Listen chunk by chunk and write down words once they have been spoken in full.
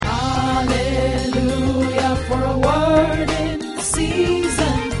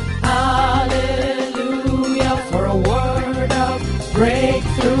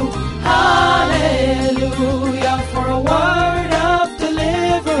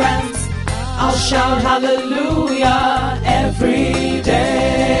shout hallelujah every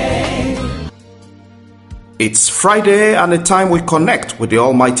day. It's Friday and a time we connect with the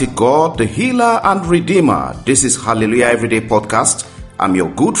Almighty God, the Healer and Redeemer. This is Hallelujah Everyday Podcast. I'm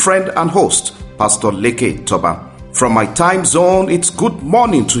your good friend and host, Pastor Leke Toba. From my time zone, it's good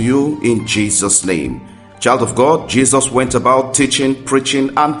morning to you in Jesus' name. Child of God, Jesus went about teaching,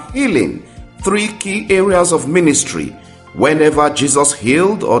 preaching, and healing. 3 key areas of ministry. Whenever Jesus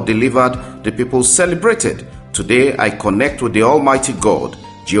healed or delivered, the people celebrated. Today, I connect with the Almighty God,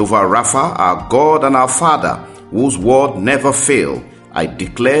 Jehovah Rapha, our God and our Father, whose word never fails. I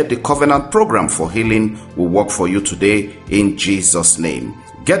declare the covenant program for healing will work for you today in Jesus' name.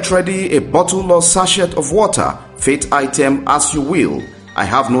 Get ready a bottle or sachet of water, faith item as you will. I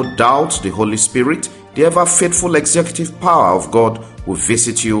have no doubt the Holy Spirit, the ever-faithful executive power of God, will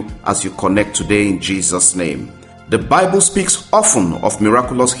visit you as you connect today in Jesus' name. The Bible speaks often of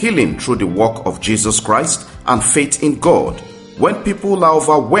miraculous healing through the work of Jesus Christ and faith in God. When people are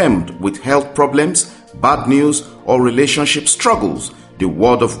overwhelmed with health problems, bad news, or relationship struggles, the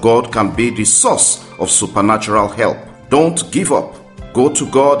Word of God can be the source of supernatural help. Don't give up. Go to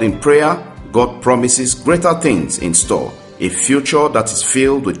God in prayer. God promises greater things in store, a future that is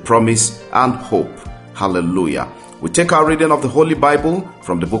filled with promise and hope. Hallelujah. We take our reading of the Holy Bible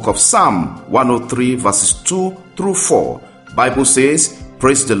from the book of Psalm 103 verses 2 through 4. Bible says,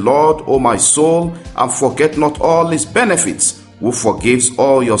 "Praise the Lord, O my soul, and forget not all his benefits, who forgives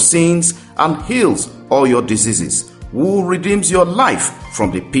all your sins and heals all your diseases, who redeems your life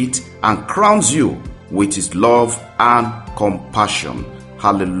from the pit and crowns you with his love and compassion."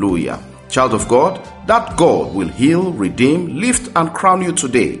 Hallelujah. Child of God, that God will heal, redeem, lift, and crown you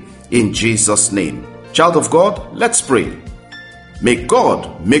today in Jesus' name. Child of God, let's pray. May God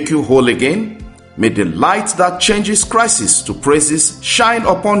make you whole again. May the light that changes crisis to praises shine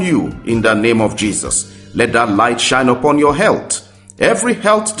upon you in the name of Jesus. Let that light shine upon your health. Every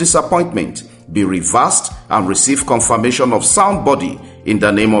health disappointment be reversed and receive confirmation of sound body in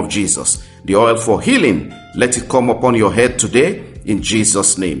the name of Jesus. The oil for healing, let it come upon your head today in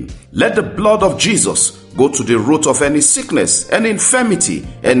Jesus' name. Let the blood of Jesus go to the root of any sickness, any infirmity,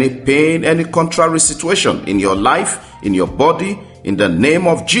 any pain, any contrary situation in your life, in your body, in the name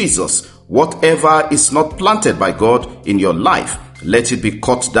of Jesus. Whatever is not planted by God in your life, let it be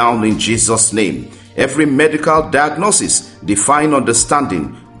cut down in Jesus' name. Every medical diagnosis, divine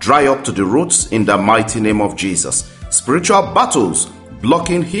understanding, dry up to the roots in the mighty name of Jesus. Spiritual battles,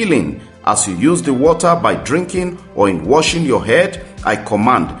 blocking healing, as you use the water by drinking or in washing your head, I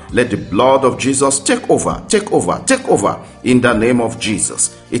command, let the blood of Jesus take over in the name of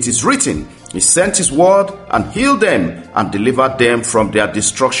Jesus. It is written, he sent his word and healed them and delivered them from their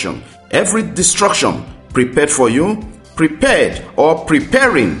destruction. Every destruction prepared for you, prepared or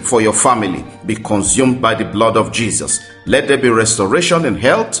preparing for your family, be consumed by the blood of Jesus. Let there be restoration in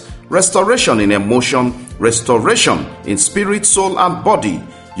health, restoration in emotion, restoration in spirit, soul, and body.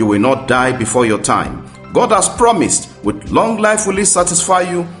 You will not die before your time. God has promised, with long life will he satisfy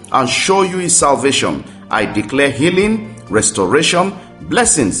you and show you his salvation. I declare healing, restoration,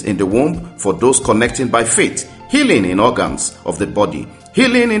 blessings in the womb for those connecting by faith, healing in organs of the body,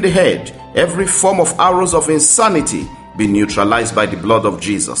 healing in the head. Every form of arrows of insanity be neutralized by the blood of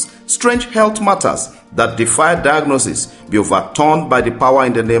Jesus. Strange health matters that defy diagnosis be overturned by the power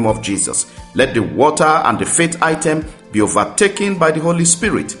in the name of Jesus. Let the water and the faith item be overtaken by the Holy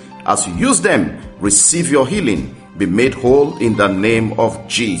Spirit. As you use them, receive your healing. Be made whole in the name of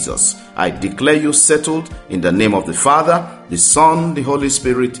Jesus. I declare you settled in the name of the Father, the Son, the Holy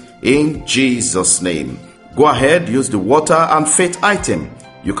Spirit, in Jesus' name. Go ahead, use the water and faith item.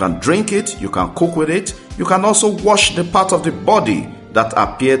 You can drink it, you can cook with it, you can also wash the part of the body that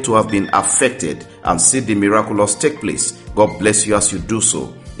appear to have been affected and see the miraculous take place. God bless you as you do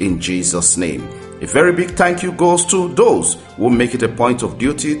so in Jesus' name. A very big thank you goes to those who make it a point of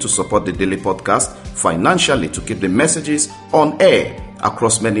duty to support the daily podcast financially to keep the messages on air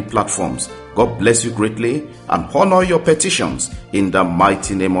across many platforms. God bless you greatly and honor your petitions in the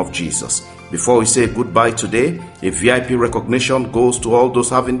mighty name of Jesus. Before we say goodbye today, a VIP recognition goes to all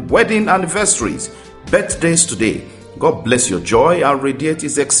those having wedding anniversaries, birthdays today. God bless your joy and radiate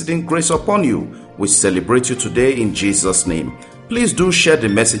his exceeding grace upon you. We celebrate you today in Jesus' name. Please do share the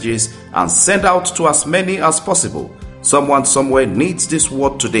messages and send out to as many as possible. Someone somewhere needs this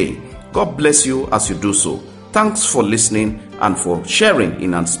word today. God bless you as you do so. Thanks for listening and for sharing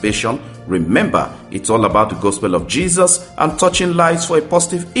in anticipation. Remember, it's all about the gospel of Jesus and touching lives for a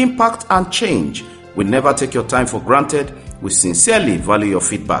positive impact and change. We never take your time for granted. We sincerely value your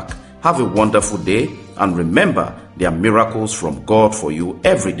feedback. Have a wonderful day, and remember, there are miracles from God for you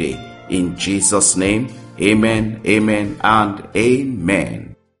every day. In Jesus' name, amen, amen, and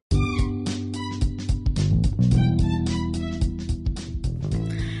amen.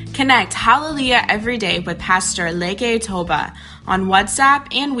 Connect Hallelujah every day with Pastor Leke Toba on WhatsApp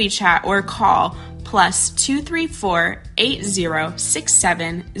and WeChat or call +234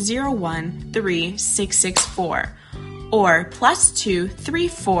 8067013664 or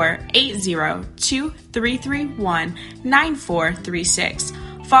 +234 8023319436.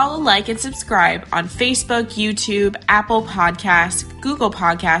 Follow, like, and subscribe on Facebook, YouTube, Apple Podcasts, Google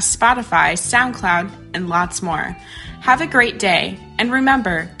Podcasts, Spotify, SoundCloud, and lots more. Have a great day, and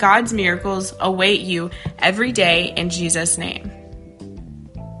remember, God's miracles await you every day in Jesus' name.